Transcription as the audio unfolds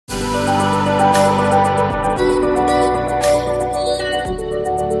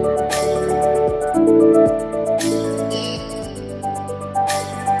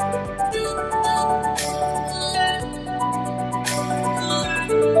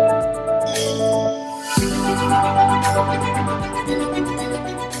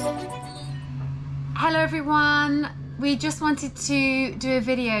Hello everyone, we just wanted to do a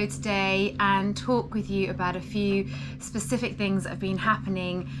video today and talk with you about a few specific things that have been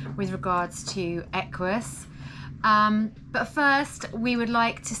happening with regards to Aequus. But first we would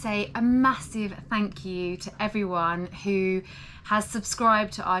like to say a massive thank you to everyone who has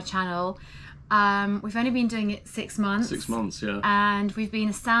subscribed to our channel. We've only been doing it 6 months. 6 months, yeah. And we've been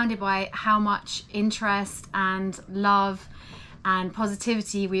astounded by how much interest and love and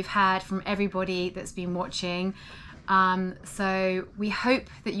positivity we've had from everybody that's been watching. So we hope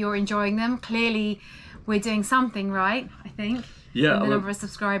that you're enjoying them. Clearly we're doing something right, I think. Yeah, the number of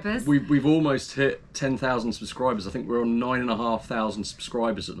subscribers. We've almost hit 10,000 subscribers. I think we're on 9,500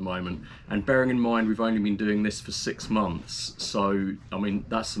 subscribers at the moment. And bearing in mind we've only been doing this for 6 months, so I mean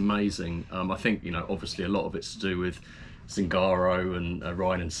that's amazing. I think, you know, obviously a lot of it's to do with Zingaro and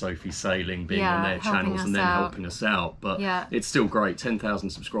Ryan and Sophie Sailing being on their channels and then helping us out. But it's still great. 10,000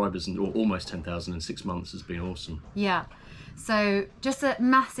 subscribers and almost 10,000 in 6 months has been awesome. Yeah. So just a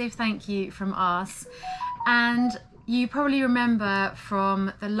massive thank you from us. And you probably remember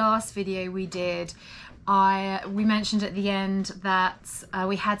from the last video we did, we mentioned at the end that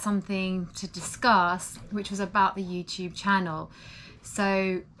we had something to discuss, which was about the YouTube channel.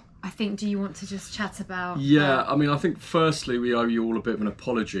 So I think, do you want to just chat about... Yeah, I mean, I think firstly we owe you all a bit of an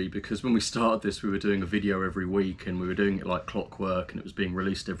apology, because when we started this we were doing a video every week and we were doing it like clockwork and it was being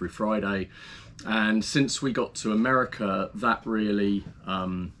released every Friday. And since we got to America, that really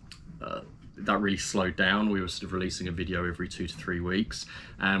slowed down. We were sort of releasing a video every 2 to 3 weeks,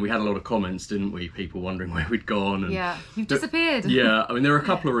 and we had a lot of comments, didn't we? People wondering where we'd gone. And yeah, you've disappeared. Yeah, I mean, there are a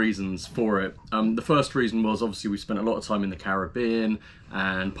couple of reasons for it. The first reason was obviously we spent a lot of time in the Caribbean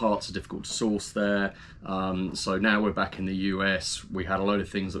and parts are difficult to source there. So now we're back in the US. We had a load of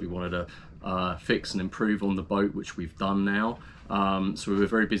things that we wanted to fix and improve on the boat, which we've done now. So we were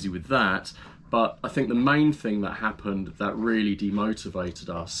very busy with that. But I think the main thing that happened that really demotivated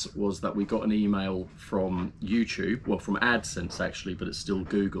us was that we got an email from YouTube, well, from AdSense actually, but it's still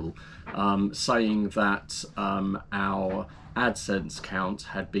Google, saying that our AdSense account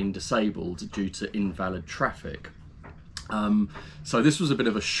had been disabled due to invalid traffic. So this was a bit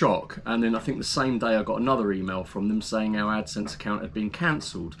of a shock. And then I think the same day I got another email from them saying our AdSense account had been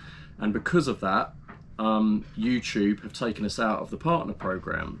cancelled. And because of that, YouTube have taken us out of the partner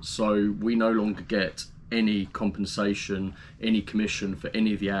program, so we no longer get any compensation, any commission for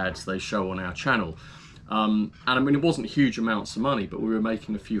any of the ads they show on our channel. And I mean, it wasn't huge amounts of money, but we were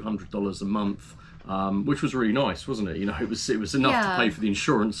making a few $100s a month, which was really nice, wasn't it? You know, it was enough to pay for the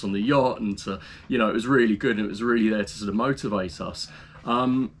insurance on the yacht, and to, you know, it was really good, and it was really there to sort of motivate us.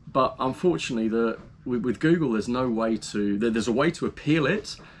 But unfortunately, with Google, there's no way to. There's a way to appeal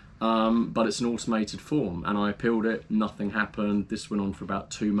it. But it's an automated form, and I appealed it, nothing happened. This went on for about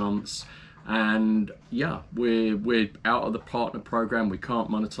 2 months, and yeah, we're out of the partner program. We can't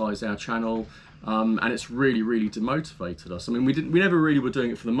monetize our channel, and it's really demotivated us. I mean, we never really were doing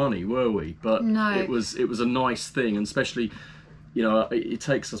it for the money, were we? But no. It was a nice thing, and especially, you know, it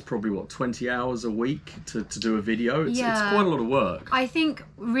takes us probably what, 20 hours a week to do a video. It's quite a lot of work. I think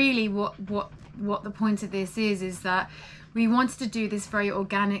really what the point of this is that we wanted to do this very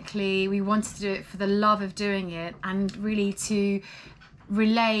organically. We wanted to do it for the love of doing it, and really to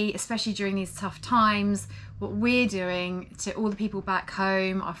relay, especially during these tough times, what we're doing to all the people back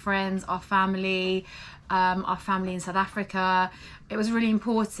home, our friends, our family in South Africa. It was really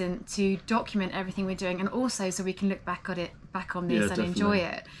important to document everything we're doing, and also so we can look back on this and enjoy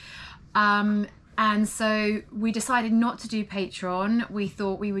it. And so we decided not to do Patreon. We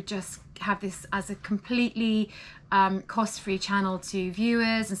thought we would just have this as a completely cost-free channel to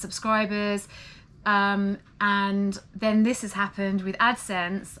viewers and subscribers. And then this has happened with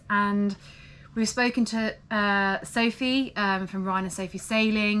AdSense, and we've spoken to Sophie from Ryan and Sophie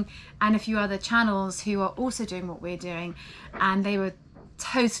Sailing, and a few other channels who are also doing what we're doing, and they were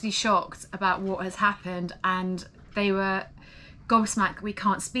totally shocked about what has happened, and they were gobsmacked. We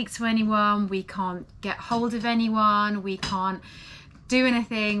can't speak to anyone, we can't get hold of anyone, we can't do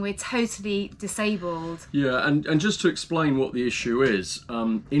anything, we're totally disabled. Yeah, and just to explain what the issue is,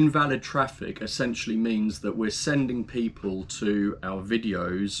 invalid traffic essentially means that we're sending people to our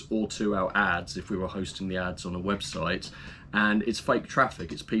videos or to our ads if we were hosting the ads on a website, and it's fake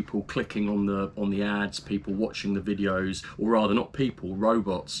traffic. It's people clicking on the ads, people watching the videos, or rather not people,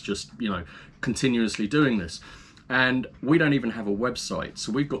 robots just, you know, continuously doing this. And we don't even have a website,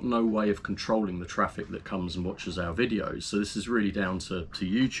 so we've got no way of controlling the traffic that comes and watches our videos. So this is really down to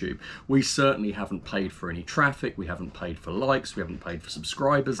YouTube. We certainly haven't paid for any traffic, we haven't paid for likes, we haven't paid for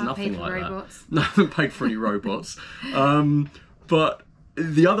subscribers, nothing like robots. that. No, I haven't paid for any robots. But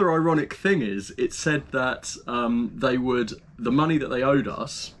the other ironic thing is, it said that the money that they owed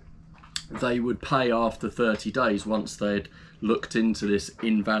us, they would pay after 30 days once they'd looked into this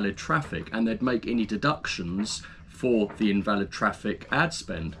invalid traffic, and they'd make any deductions for the invalid traffic ad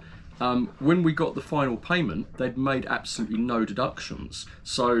spend. When we got the final payment, they'd made absolutely no deductions.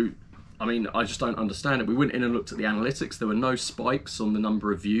 So, I mean, I just don't understand it. We went in and looked at the analytics. There were no spikes on the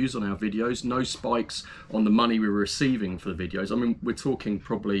number of views on our videos, no spikes on the money we were receiving for the videos. I mean, we're talking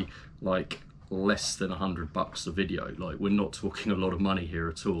probably like less than $100 a video. Like, we're not talking a lot of money here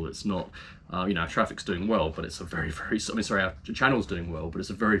at all. It's not, you know, our traffic's doing well, but it's a very, very, I mean, sorry, our channel's doing well, but it's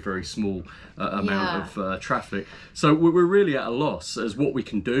a very, very small amount of traffic. So we're really at a loss as what we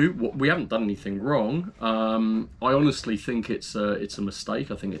can do. We haven't done anything wrong. I honestly think it's a mistake.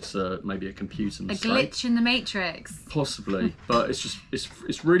 I think it's maybe a computer mistake. A glitch in the matrix. Possibly, but it's just,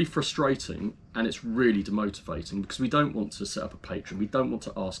 it's really frustrating, and it's really demotivating, because we don't want to set up a Patreon. We don't want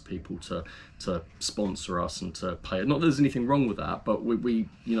to ask people to sponsor us and to pay it. Not that there's anything wrong with that, but we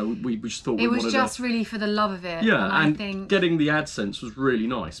you know, we just thought it was just really for the love of it. Yeah, and I think getting the AdSense was really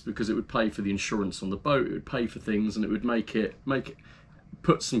nice, because it would pay for the insurance on the boat, it would pay for things, and it would make it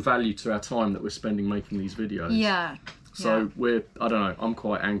put some value to our time that we're spending making these videos. Yeah. So I don't know, I'm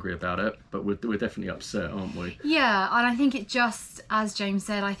quite angry about it, but we're definitely upset, aren't we? Yeah, and I think it just, as James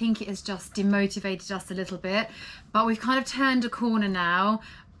said, I think it has just demotivated us a little bit, but we've kind of turned a corner now,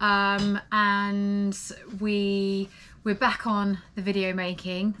 and we're back on the video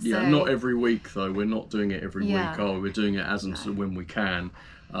making. So. Yeah, not every week though. We're not doing it every week. Oh, we're doing it as and when we can.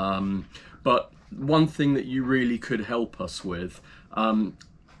 But one thing that you really could help us with,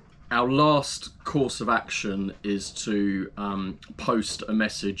 our last course of action is to post a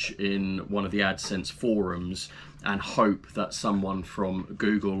message in one of the AdSense forums and hope that someone from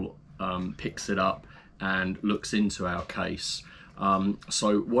Google picks it up and looks into our case.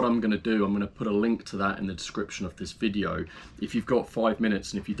 So what I'm going to do, I'm going to put a link to that in the description of this video. If you've got 5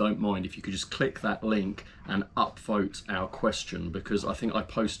 minutes, and if you don't mind, if you could just click that link and upvote our question, because I think I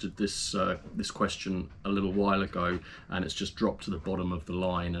posted this this question a little while ago, and it's just dropped to the bottom of the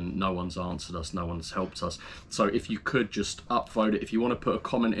line, and no one's answered us, no one's helped us. So if you could just upvote it, if you want to put a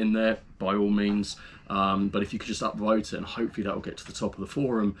comment in there, by all means, but if you could just upvote it, and hopefully that will get to the top of the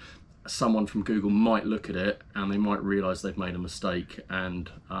forum. Someone from Google might look at it, and they might realise they've made a mistake,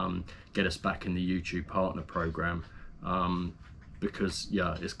 and get us back in the YouTube partner program, because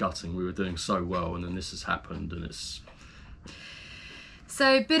yeah, it's gutting. We were doing so well, and then this has happened, and it's...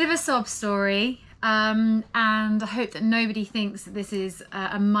 So, bit of a sob story, and I hope that nobody thinks that this is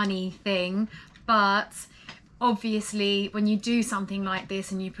a money thing, but obviously when you do something like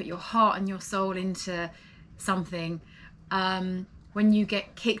this and you put your heart and your soul into something, when you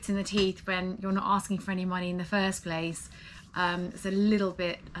get kicked in the teeth when you're not asking for any money in the first place, it's a little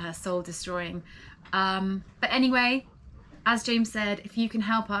bit soul destroying. But anyway, as James said, if you can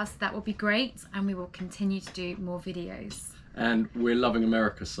help us, that would be great, and we will continue to do more videos. And we're loving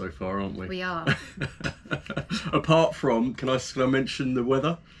America so far, aren't we? We are. Apart from, can I mention the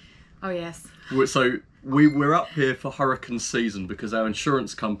weather? Oh yes. So we're up here for hurricane season, because our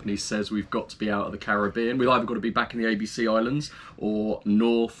insurance company says we've got to be out of the Caribbean. We've either got to be back in the ABC Islands or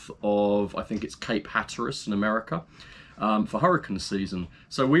north of, I think it's Cape Hatteras in America, for hurricane season.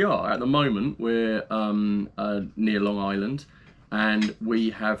 So we are, at the moment, we're near Long Island, and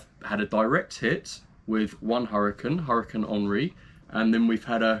we have had a direct hit with one hurricane, Hurricane Henri, and then we've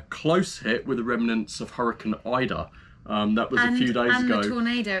had a close hit with the remnants of Hurricane Ida. That was a few days ago. And the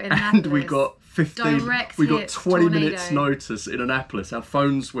tornado in And Annapolis. we got 20 minutes notice in Annapolis. Our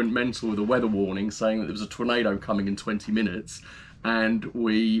phones went mental with a weather warning saying that there was a tornado coming in 20 minutes. And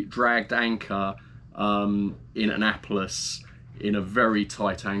we dragged anchor in Annapolis in a very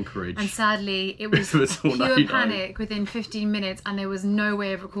tight anchorage. And sadly, it was pure panic within 15 minutes, and there was no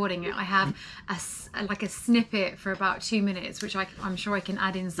way of recording it. I have a snippet for about 2 minutes, which I'm sure I can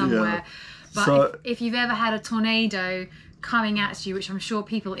add in somewhere. Yeah. But So, if you've ever had a tornado coming at you, which I'm sure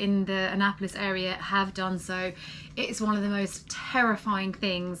people in the Annapolis area have done so, it's one of the most terrifying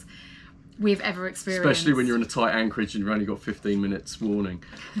things we've ever experienced. especially when you're in a tight anchorage and you've only got 15 minutes warning.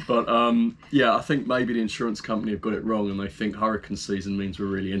 But yeah, I think maybe the insurance company have got it wrong, and they think hurricane season means we're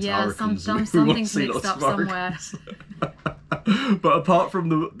really into hurricanes. Something's mixed up somewhere. But apart from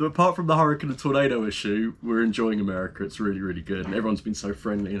the hurricane and tornado issue, we're enjoying America. It's really, really good, and everyone's been so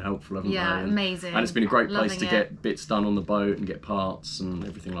friendly and helpful, haven't they? Yeah, And, amazing. And it's been a great place Loving to it. get bits done on the boat and get parts and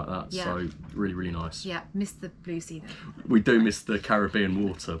everything like that. Yeah. So really, really nice. Yeah, missed the blue sea though. We do miss the Caribbean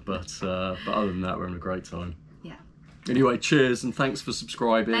water, but other than that, we're having a great time. Yeah. Anyway, cheers and thanks for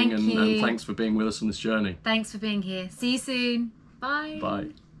subscribing Thank and you. thanks for being with us on this journey. Thanks for being here. See you soon. Bye. Bye.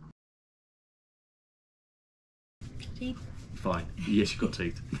 Teeth. Fine. Yes, you've got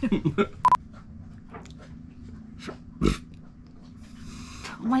teeth.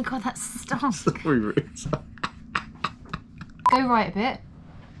 Oh my god, that stunk. Sorry, rude. Go right a bit.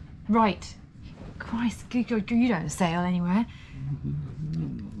 Right. Christ, you don't sail anywhere.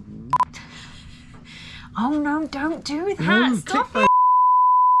 Oh no, don't do that. Stop it.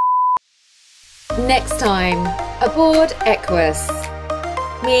 Next time, aboard Aequus.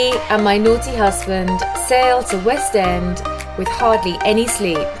 Me and my naughty husband sail to West End with hardly any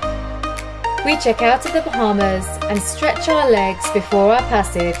sleep. We check out of the Bahamas and stretch our legs before our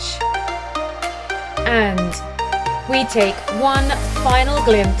passage. And we take one final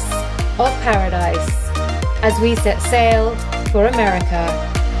glimpse of paradise as we set sail for America.